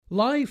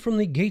Live from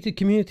the gated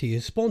community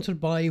is sponsored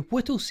by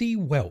Whittlesea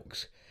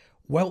Whelks.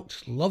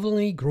 Whelks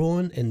lovingly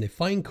grown in the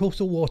fine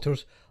coastal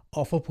waters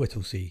off of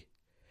Whittlesea.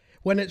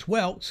 When it's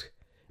whelks,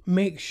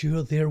 make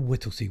sure they're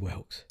Whittlesea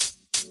whelks.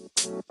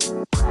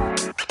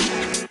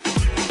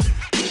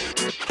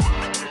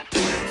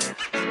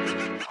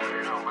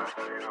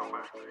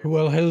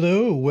 Well,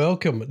 hello,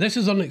 welcome. This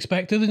is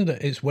unexpected, isn't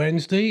it? It's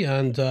Wednesday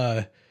and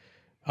I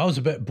was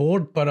a bit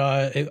bored, but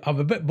I'm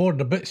a bit bored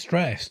and a bit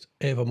stressed,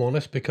 if I'm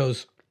honest,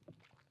 because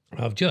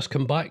I've just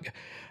come back.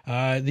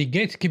 The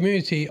gated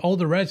community, all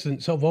the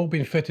residents have all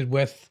been fitted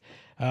with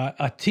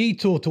a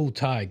teetotal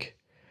tag.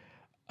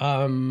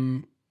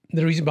 The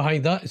reason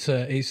behind that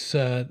is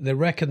they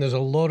reckon there's a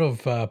lot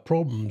of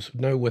problems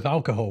now with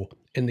alcohol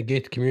in the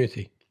gated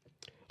community.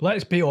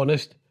 Let's be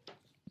honest,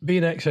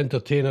 being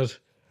ex-entertainers,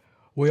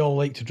 we all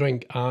like to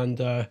drink, and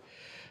there's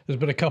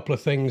been a couple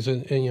of things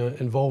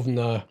involving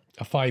a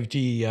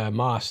 5G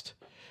mast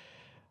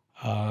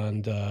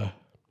and a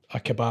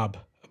kebab,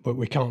 but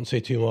we can't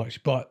say too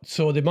much. But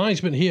so the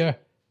management here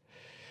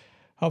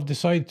have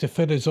decided to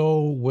fit us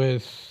all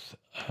with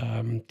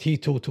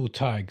teetotal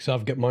tags.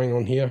 I've got mine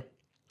on here.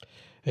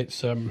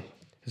 It's a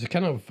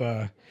kind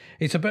of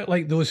it's a bit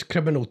like those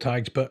criminal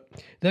tags, but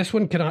this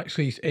one can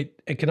actually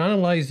it can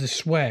analyse the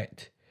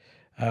sweat,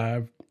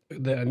 and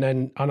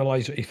then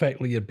analyse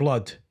effectively your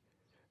blood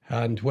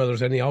and whether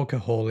there's any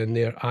alcohol in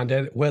there,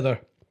 and whether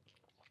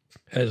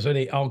there's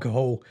any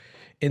alcohol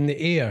in the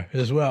air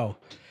as well.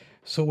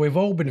 So we've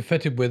all been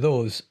fitted with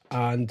those,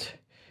 and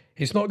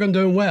it's not going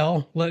down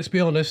well. Let's be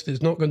honest,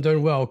 it's not going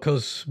down well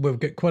because we've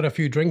got quite a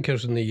few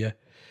drinkers in the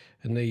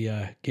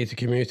gated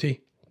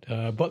community.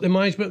 But the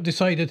management have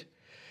decided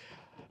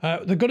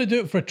they're going to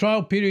do it for a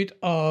trial period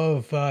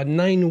of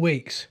 9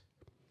 weeks.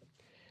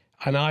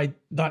 And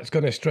that's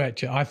going to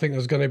stretch it. I think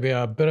there's going to be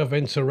a bit of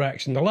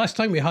insurrection. The last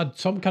time we had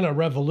some kind of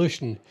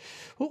revolution,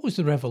 what was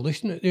the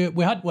revolution? It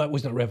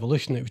wasn't a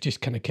revolution, it was just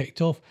kind of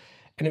kicked off.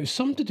 And it was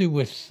something to do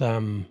with,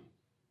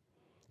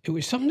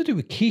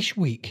 quiche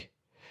week.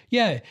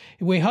 Yeah,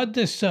 we had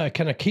this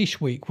kind of quiche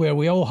week where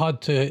we all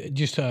had to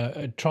just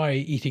try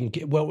eating.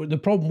 Well, the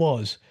problem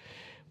was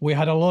we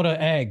had a lot of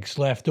eggs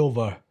left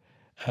over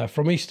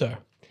from Easter,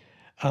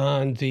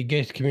 and the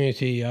gated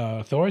community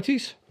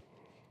authorities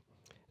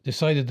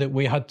decided that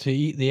we had to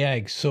eat the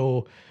eggs,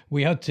 so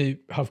we had to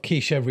have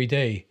quiche every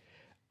day,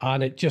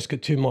 and it just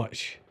got too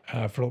much.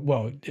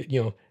 It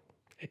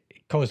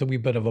caused a wee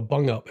bit of a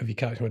bung up, if you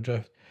catch my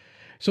drift.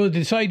 So they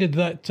decided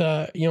that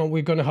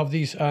we're going to have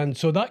these, and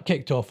so that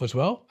kicked off as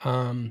well,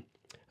 and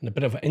a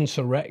bit of an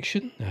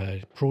insurrection,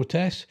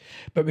 protests.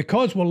 But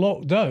because we're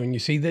locked down, you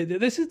see,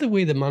 this is the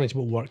way the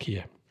management work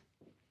here.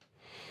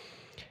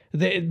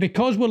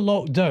 Because we're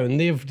locked down,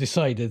 they've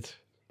decided,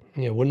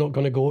 we're not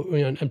going to go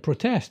and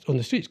protest on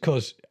the streets,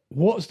 because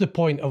what's the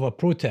point of a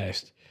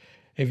protest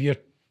if you're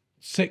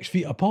 6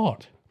 feet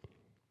apart?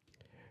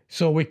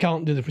 So we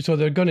can't do so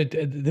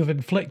they've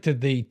inflicted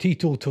the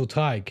teetotal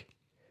tag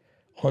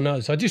on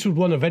us. I just would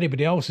wonder if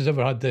anybody else has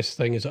ever had this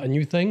thing. Is it a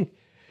new thing,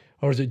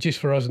 or is it just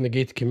for us in the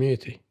gated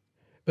community?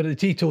 But the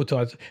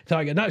teetotal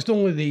tag, and that's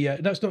not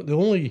the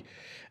only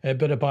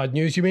bit of bad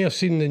news. You may have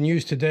seen the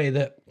news today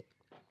that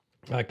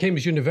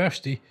Cambridge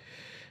University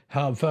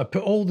have going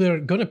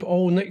to put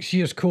all next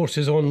year's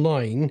courses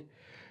online,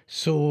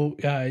 so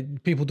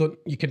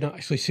you can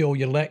actually see all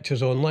your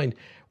lectures online.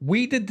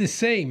 We did the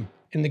same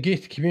in the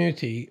gated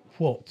community.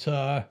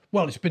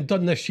 It's been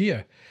done this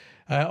year.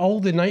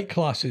 All the night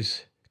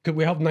classes, because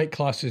we have night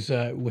classes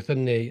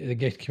within the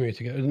gated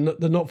community.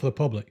 They're not for the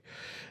public,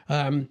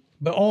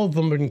 but all of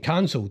them have been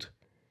cancelled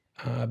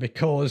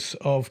because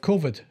of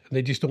COVID.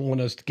 They just don't want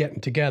us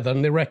getting together,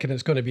 and they reckon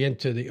it's going to be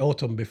into the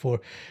autumn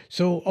before.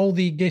 So all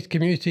the gated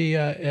community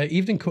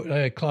evening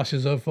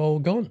classes have all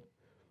gone.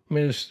 I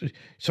mean, there's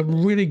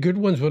some really good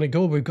ones when I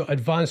go. We've got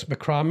advanced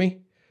macrame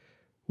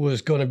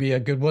was going to be a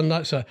good one.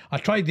 I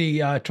tried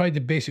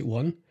the basic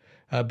one,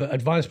 but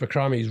advanced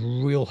macrame is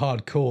real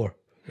hardcore.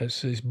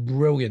 It's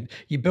brilliant.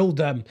 You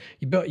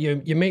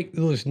make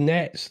those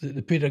nets that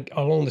they put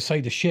along the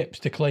side of ships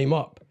to climb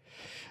up.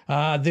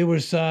 There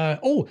was the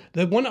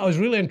one that I was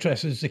really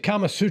interested in is the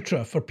Kama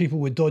Sutra for people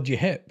with dodgy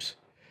hips.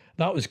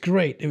 That was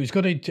great. It was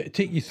going to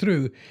take you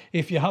through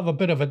if you have a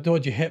bit of a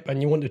dodgy hip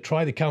and you want to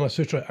try the Kama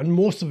Sutra, and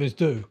most of us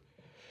do.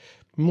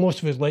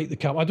 Most of us like the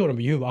Kama. I don't know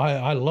about you, but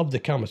I love the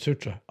Kama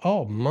Sutra.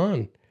 Oh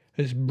man,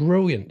 it's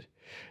brilliant.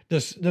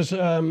 There's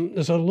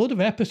a lot of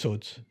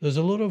episodes. There's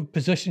a lot of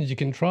positions you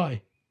can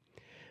try.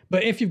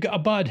 But if you've got a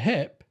bad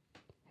hip,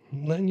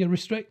 then you're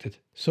restricted.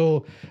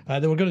 So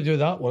they were going to do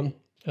that one.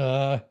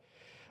 The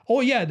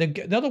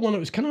other one that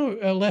was kind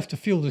of left of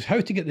field is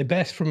how to get the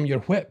best from your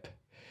whip.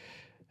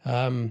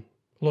 A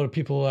lot of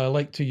people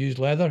like to use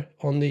leather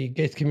on the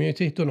gated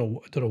community. Don't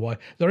know why.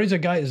 There is a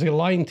guy. There's a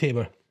lion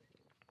tamer,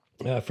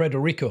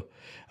 Frederico,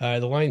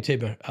 the lion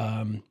tamer.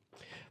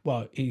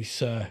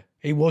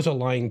 He was a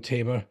lion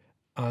tamer,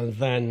 and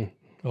then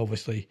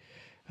obviously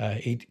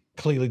he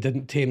clearly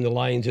didn't tame the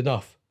lions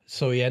enough.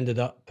 So he ended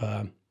up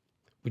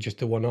with just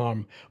the one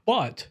arm.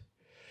 But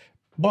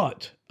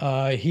but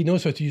he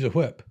knows how to use a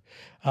whip.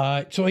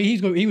 So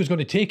he was going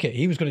to take it.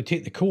 He was going to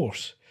take the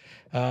course,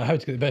 how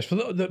to get the best for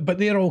but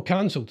they're all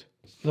cancelled.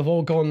 They've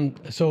all gone.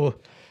 So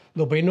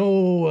there'll be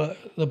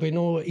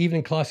no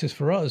evening classes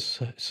for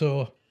us.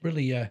 So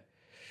really, I'm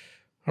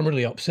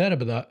really upset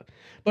about that.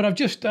 But I've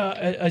just,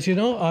 as you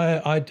know,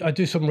 I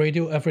do some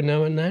radio every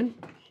now and then.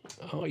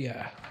 Oh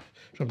yeah,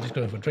 so I'm just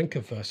going to have a drink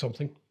of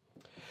something.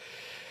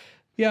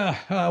 Yeah,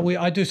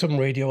 I do some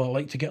radio. I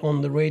like to get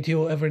on the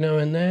radio every now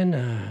and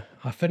then.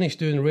 I finished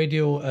doing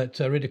radio at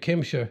Radio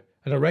Cambridgeshire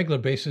on a regular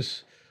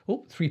basis.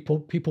 Oh, 3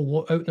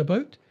 people out and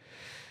about,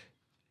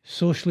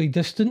 socially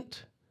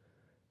distant.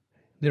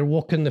 They're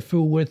walking the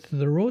full width of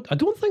the road. I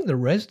don't think they're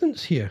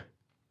residents here.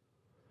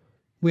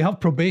 We have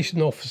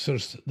probation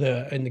officers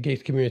in the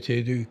gated community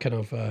who do kind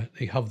of,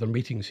 they have their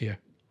meetings here,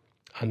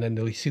 and then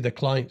they see the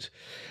clients.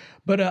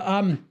 But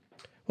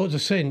what was I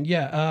saying?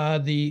 Yeah,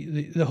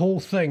 the whole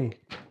thing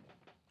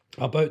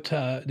about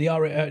the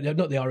RAF,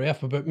 not the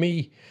RAF, about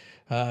me.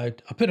 I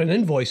put an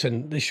invoice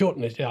in. They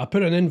shorten it. I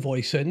put an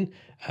invoice in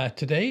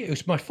today. It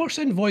was my first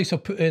invoice I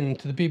put in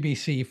to the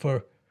BBC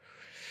for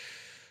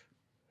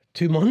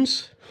 2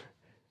 months.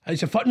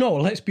 No,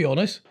 let's be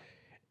honest.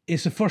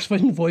 It's the first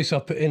invoice I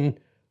put in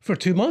for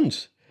 2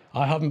 months.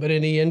 I haven't put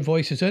any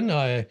invoices in.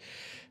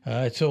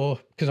 So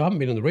because I haven't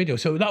been on the radio.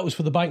 So that was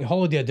for the bank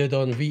holiday I did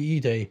on VE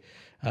Day.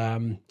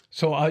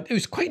 It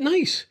was quite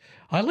nice.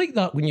 I like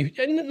that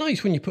isn't it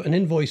nice when you put an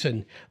invoice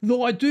in?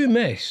 Though I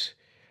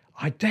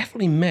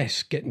definitely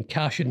miss getting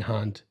cash in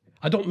hand.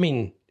 I don't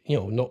mean,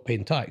 not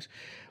paying tax,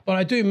 but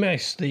I do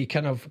miss the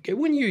kind of,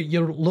 when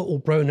your little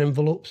brown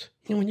envelopes,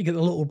 when you get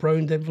the little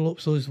brown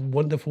envelopes, those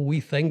wonderful wee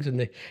things, and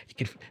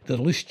the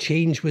loose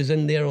change was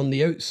in there on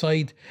the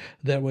outside.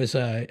 There was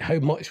how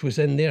much was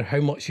in there,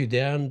 how much you'd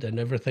earned and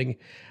everything.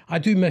 I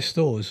do miss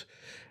those.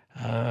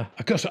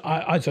 Of course,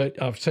 as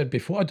I've said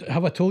before,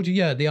 have I told you?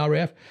 Yeah, the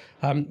RAF.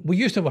 We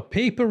used to have a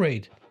paper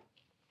raid,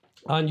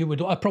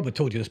 and I probably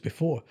told you this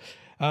before,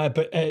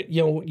 but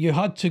you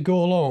had to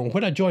go along.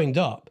 When I joined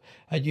up,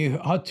 and you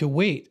had to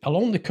wait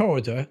along the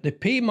corridor. The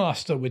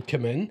paymaster would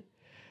come in,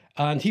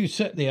 and he would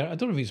sit there. I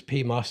don't know if he's a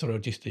paymaster or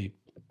just a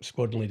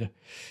squadron leader.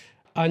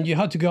 And you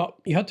had to go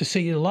up. You had to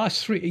say your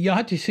last 3. You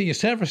had to say your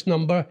service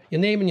number,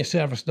 your name and your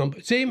service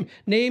number. Same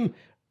name,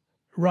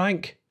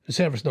 rank, and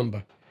service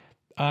number.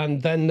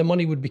 And then the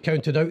money would be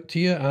counted out to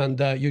you, and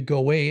you'd go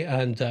away.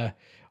 And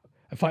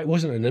in fact, it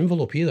wasn't an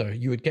envelope either.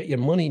 You would get your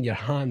money in your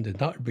hand, and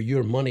that would be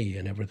your money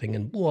and everything.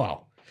 And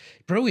wow,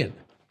 brilliant.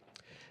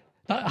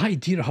 That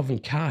idea of having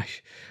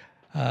cash.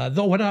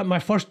 Though when my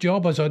first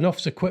job as an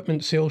office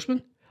equipment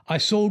salesman, I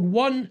sold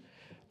one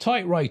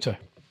typewriter.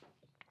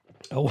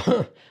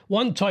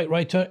 One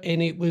typewriter,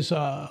 and it was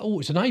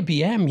it's an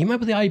IBM. You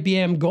remember the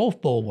IBM golf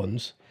ball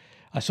ones?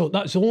 That's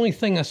the only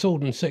thing I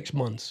sold in 6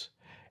 months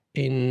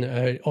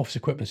in office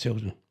equipment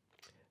salesman.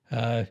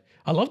 I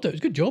loved it. It was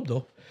a good job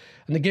though,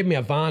 and they gave me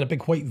a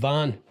big white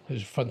van. It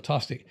was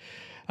fantastic.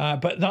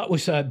 But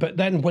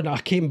then when I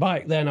came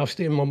back, then I was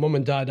staying with my mum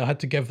and dad. I had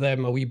to give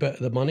them a wee bit of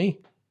the money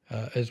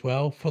as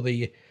well for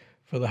the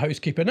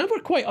housekeeper. I never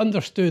quite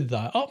understood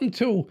that up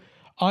until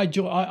I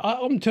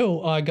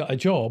got a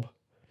job.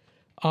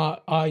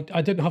 I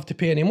didn't have to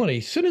pay any money.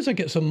 As soon as I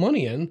get some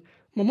money in,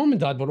 my mum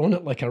and dad were on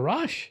it like a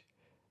rash.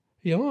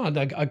 And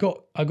I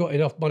got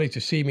enough money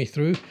to see me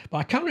through, but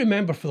I can't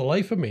remember for the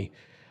life of me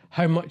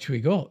how much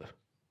we got.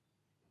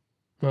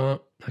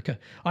 Okay.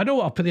 I know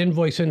what I'll put the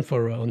invoice in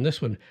for on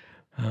this one.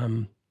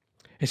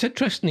 It's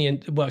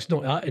interesting. Well, it's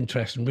not that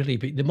interesting really,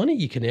 but the money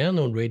you can earn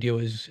on radio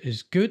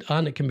is good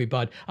and it can be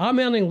bad. I'm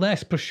earning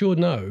less per show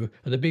now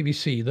at the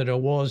BBC than I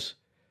was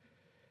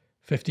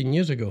 15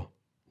 years ago.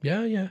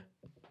 Yeah.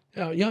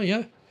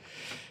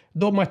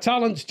 Though my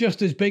talent's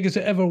just as big as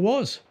it ever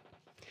was.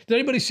 Did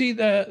anybody see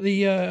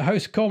the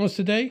House of Commons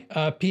today?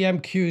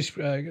 PMQ's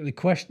the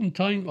question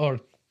time, or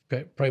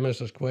Prime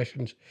Minister's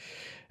questions.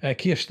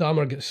 Keir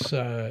Starmer gets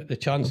the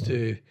chance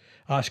to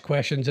ask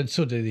questions, and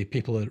so do the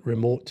people at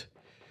remote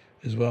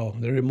as well,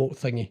 the remote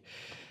thingy.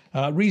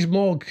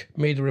 Rees-Mogg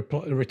made a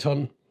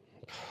return.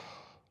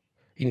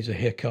 He needs a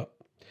haircut.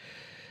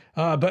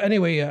 But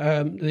anyway,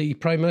 the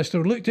Prime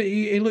Minister looked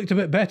a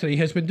bit better. He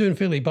has been doing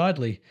fairly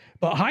badly.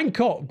 But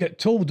Hancock got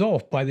told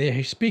off by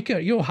the Speaker.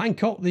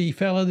 Hancock, the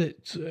fella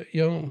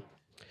that,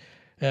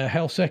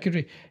 Health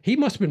Secretary, he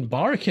must have been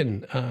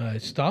barracking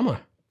Starmer.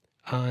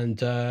 And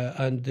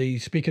the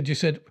Speaker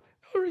just said,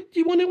 do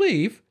you want to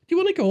leave? Do you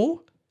want to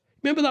go?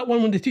 Remember that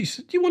one when they teach,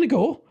 do you want to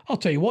go? I'll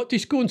tell you what,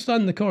 just go and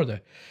stand in the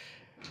corridor.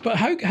 But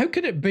how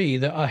can it be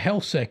that a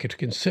Health Secretary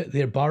can sit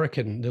there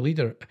barracking the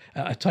leader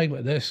at a time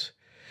like this?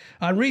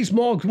 And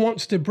Rees-Mogg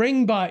wants to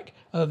bring back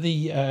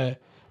the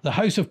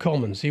House of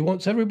Commons. He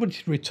wants everybody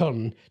to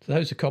return to the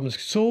House of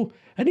Commons.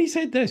 And he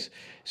said this,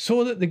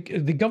 so that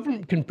the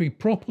government can be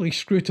properly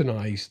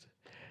scrutinised.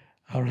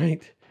 All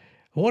right.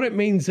 What it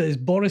means is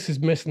Boris is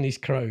missing his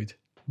crowd.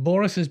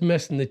 Boris is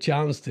missing the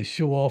chance to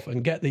show off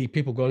and get the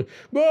people going,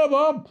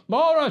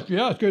 Boris,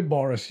 yeah, it's good,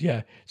 Boris,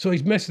 yeah. So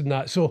he's missing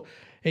that. So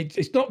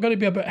it's not going to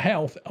be about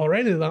health or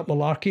any of that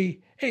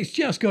malarkey. It's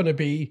just going to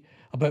be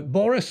about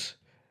Boris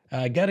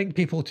getting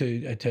people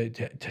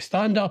to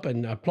stand up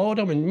and applaud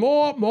him and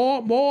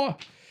more.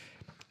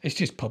 It's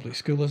just public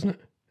school, isn't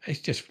it? It's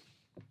just,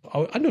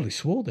 I nearly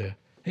swore there.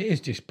 It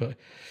is just, but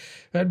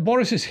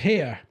Boris's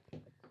hair.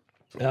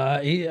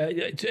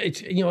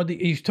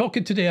 He's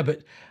talking today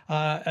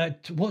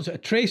about what's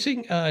it?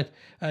 Tracing,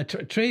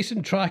 trace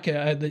and track.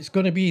 That's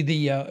going to be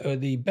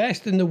the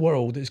best in the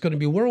world. It's going to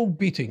be world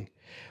beating.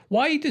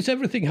 Why does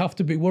everything have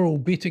to be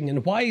world beating,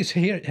 and why is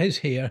his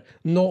hair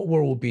not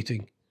world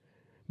beating?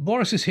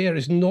 Boris's hair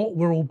is not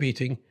world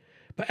beating,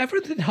 but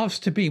everything has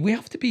to be. We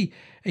have to be.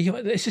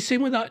 It's the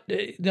same with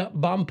that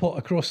bam pot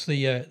across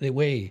the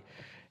way.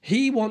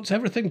 He wants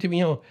everything to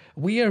be.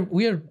 We're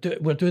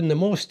doing the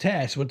most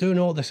tests. We're doing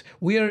all this.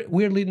 We're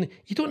leading.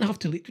 You don't have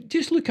to lead.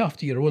 Just look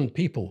after your own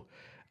people,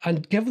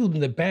 and give them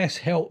the best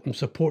help and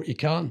support you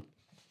can.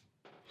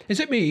 Is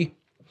it me?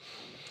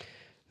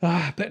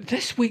 But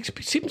this week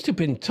seems to have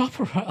been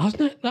tougher,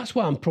 hasn't it? That's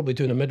why I'm probably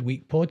doing a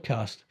midweek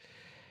podcast.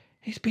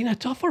 It's been a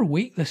tougher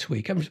week this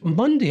week.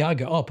 Monday I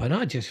got up and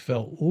I just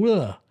felt,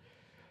 ugh.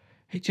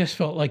 It just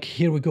felt like,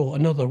 here we go,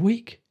 another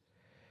week.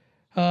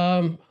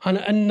 And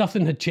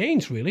nothing had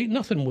changed really.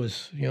 Nothing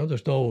was,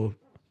 there's no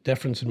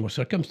difference in my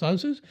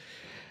circumstances.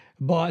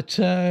 But,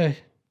 I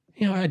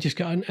just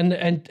got,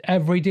 and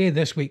every day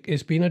this week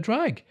it's been a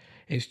drag.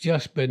 It's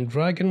just been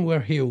dragging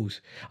our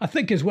heels. I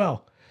think as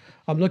well,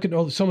 I'm looking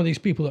at some of these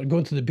people that are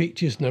going to the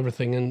beaches and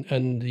everything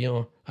and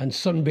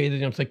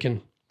sunbathing. I'm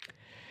thinking,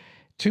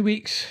 2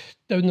 weeks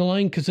down the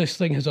line, because this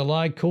thing has a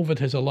lag, COVID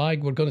has a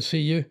lag, we're going to see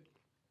you.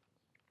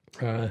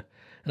 In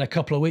a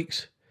couple of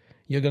weeks,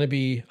 you're going to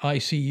be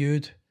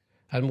ICU'd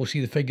and we'll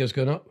see the figures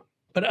going up.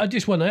 But I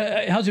just wonder,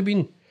 has it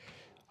been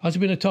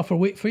a tougher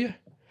week for you?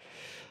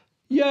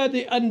 Yeah,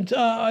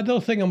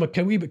 another thing I'm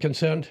a wee bit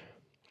concerned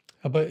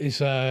about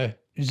is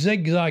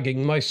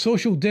zigzagging, my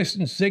social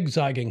distance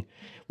zigzagging.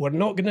 We're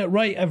not getting it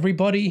right,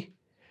 everybody.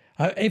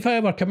 If I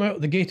ever come out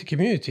of the gated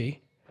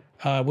community,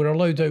 we're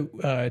allowed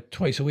out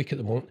twice a week at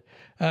the moment.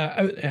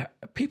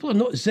 People are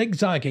not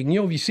zigzagging.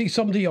 If you see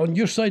somebody on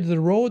your side of the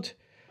road,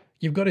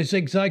 you've got to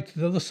zigzag to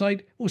the other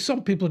side. Well,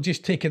 some people are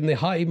just taking the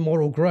high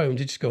moral ground.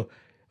 They just go,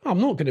 I'm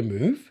not going to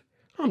move.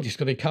 I'm just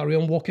going to carry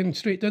on walking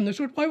straight down this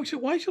road.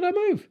 Why should I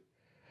move?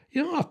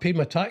 I've paid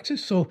my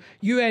taxes. So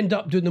you end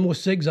up doing the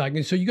most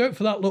zigzagging. So you go out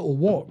for that little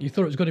walk. You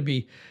thought it was going to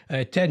be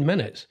 10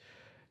 minutes.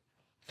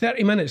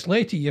 30 minutes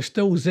later, you're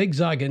still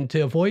zigzagging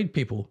to avoid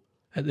people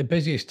at the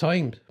busiest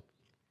times.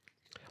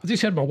 I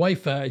just heard my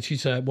wife,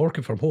 she's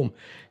working from home.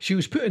 She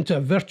was put into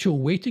a virtual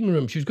waiting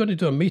room. She was going to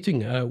do a meeting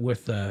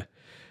with her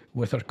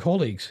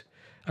colleagues.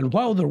 And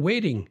while they're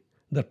waiting,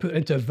 they're put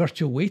into a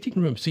virtual waiting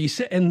room. So you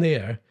sit in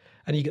there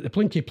and you get the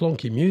plinky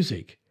plonky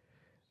music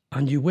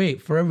and you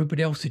wait for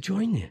everybody else to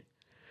join you.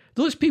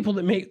 Those people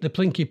that make the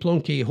plinky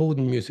plonky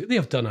holding music,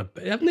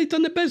 haven't they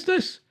done the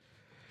business?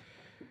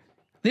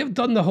 They've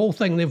done the whole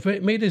thing.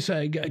 They've made us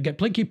get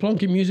plinky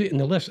plonky music in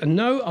the lifts, and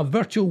now a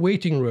virtual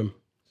waiting room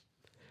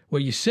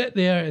where you sit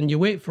there and you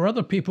wait for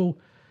other people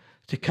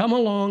to come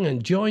along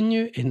and join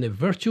you in the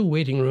virtual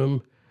waiting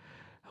room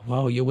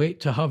while you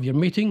wait to have your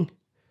meeting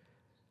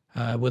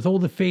with all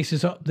the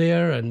faces up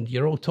there, and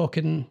you're all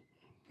talking.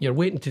 You're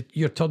waiting to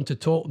your turn to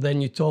talk, then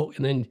you talk,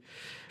 and then.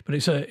 But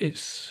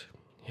it's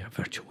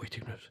virtual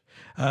waiting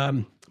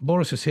rooms.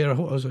 Boris is here.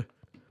 What was it?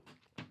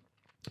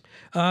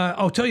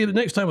 I'll tell you the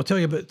next time. I'll tell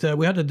you about.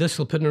 We had a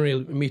disciplinary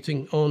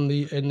meeting in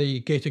the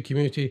gated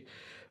community.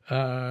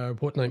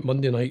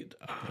 Monday night.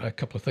 A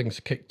couple of things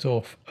kicked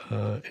off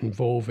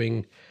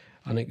involving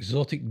an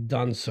exotic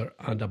dancer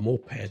and a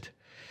moped.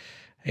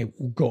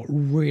 It got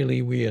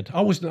really weird.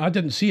 I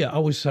didn't see it. I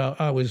was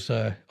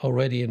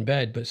already in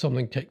bed, but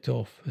something kicked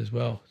off as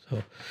well.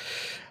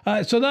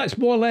 So that's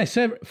more or less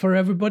for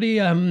everybody.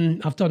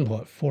 I've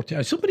done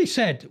 40. Somebody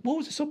said, what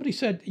was it? Somebody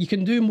said you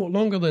can do more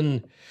longer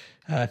than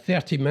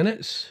 30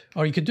 minutes,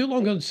 or you could do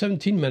longer than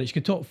 17 minutes. You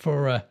could talk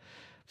for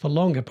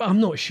longer, but I'm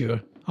not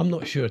sure. I'm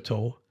not sure at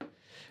all.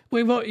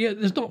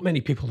 There's not many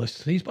people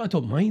listen to these, but I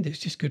don't mind. It's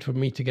just good for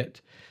me to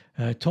get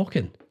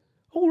talking.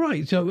 All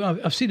right, so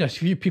I've seen a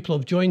few people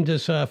have joined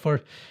us for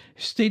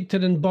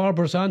Stainton and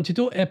Barber's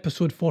Antidote,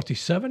 episode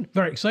 47.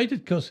 Very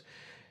excited because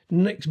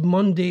next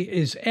Monday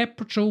is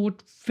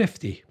episode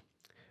 50,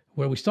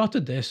 where we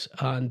started this,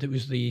 and it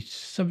was the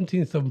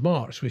 17th of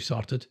March we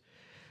started.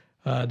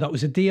 That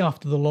was the day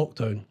after the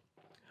lockdown.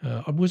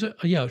 Or was it?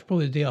 Yeah, it was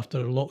probably the day after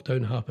the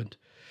lockdown happened.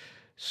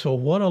 So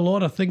what a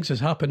lot of things has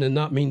happened in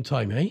that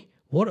meantime, eh?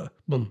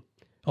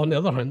 On the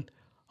other hand,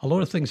 a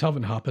lot of things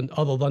haven't happened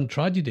other than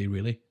tragedy,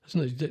 really,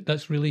 isn't it?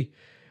 That's really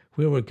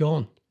where we're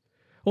gone.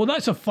 Oh,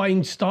 that's a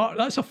fine start.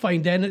 That's a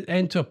fine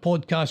end to a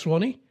podcast,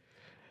 Ronnie.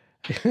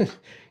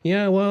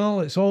 Yeah,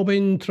 well, it's all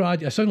been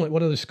tragic. I sound like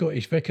one of the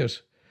Scottish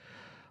vicars.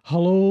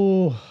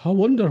 Hello,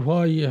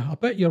 I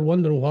bet you're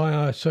wondering why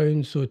I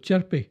sound so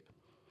chirpy.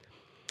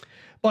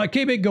 But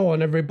keep it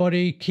going,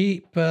 everybody.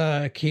 Keep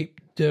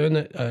doing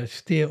it.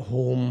 Stay at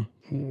home.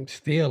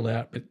 Stay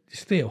alert, but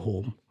stay at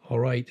home. All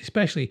right,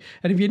 especially,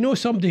 and if you know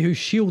somebody who's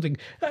shielding,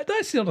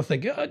 that's the other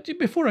thing.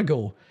 Before I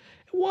go,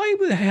 Why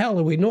the hell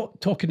are we not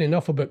talking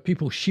enough about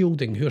people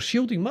shielding, who are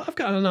shielding? I've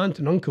got an aunt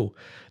and uncle.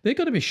 They're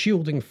going to be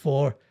shielding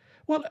for,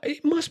 well,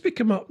 it must be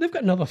come up. They've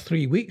got another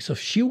 3 weeks of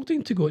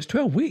shielding to go. It's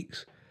 12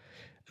 weeks.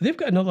 They've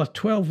got another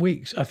 12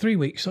 weeks, 3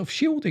 weeks of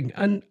shielding,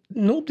 and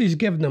nobody's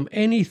given them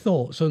any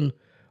thoughts on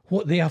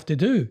what they have to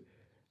do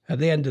at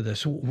the end of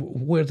this.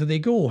 Where do they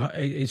go?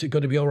 Is it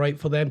going to be all right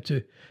for them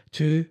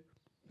to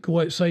go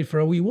outside for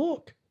a wee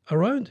walk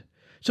around?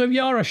 So if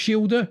you are a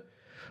shielder,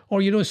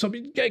 or you know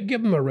something,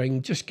 give them a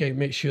ring. Just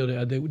make sure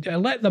that they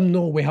let them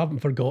know we haven't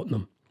forgotten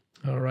them.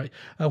 All right.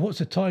 What's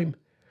the time?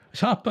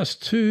 It's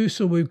 2:30.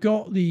 So we've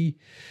got the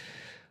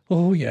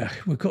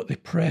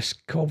press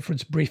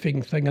conference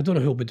briefing thing. I don't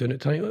know who'll be doing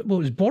it tonight. Well,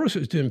 it was Boris that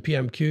was doing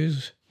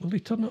PMQs. Will he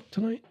turn up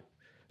tonight?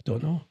 I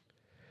don't know.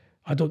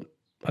 I don't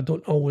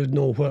always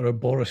know whether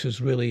Boris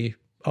is really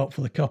up for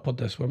the cup on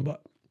this one,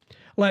 but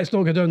let's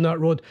not go down that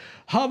road.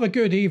 Have a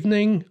good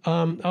evening.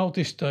 I'll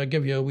just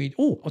give you a wee...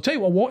 Oh, I'll tell you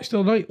what I watched the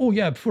other night. Oh,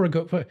 yeah, before I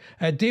got... the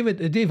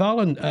Dave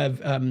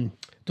Allen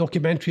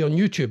documentary on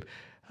YouTube.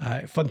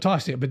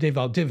 Fantastic. But Dave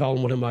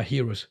Allen, one of my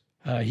heroes.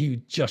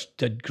 He just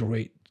did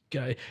great.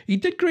 He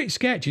did great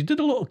sketches. He did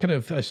a lot of kind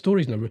of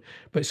stories and everything.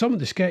 But some of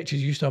the sketches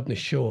he used to have in the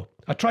show.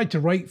 I tried to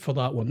write for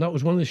that one. That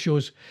was one of the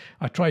shows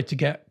I tried to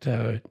get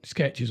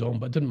sketches on,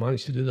 but I didn't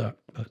manage to do that.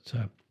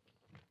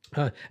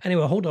 But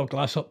anyway, I'll hold our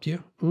glass up to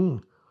you.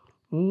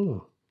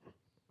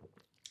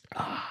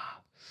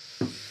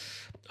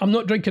 I'm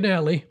not drinking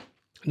early.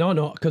 No,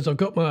 because I've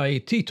got my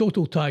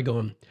teetotal tag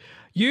on.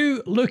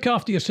 You look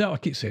after yourself. I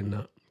keep saying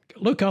that.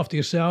 Look after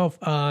yourself,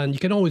 and you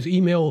can always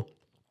email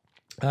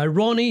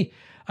Ronnie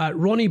at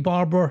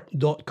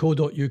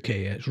ronniebarber.co.uk.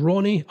 It's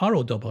Ronnie,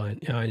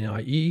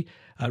 RONNIE,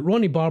 at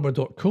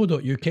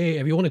ronniebarber.co.uk.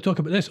 If you want to talk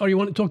about this, or you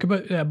want to talk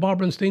about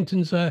Barbara and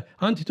Stainton's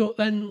antidote,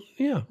 then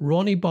yeah,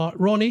 Ronnie at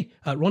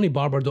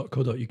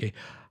ronniebarber.co.uk.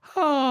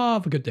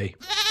 Have a good day.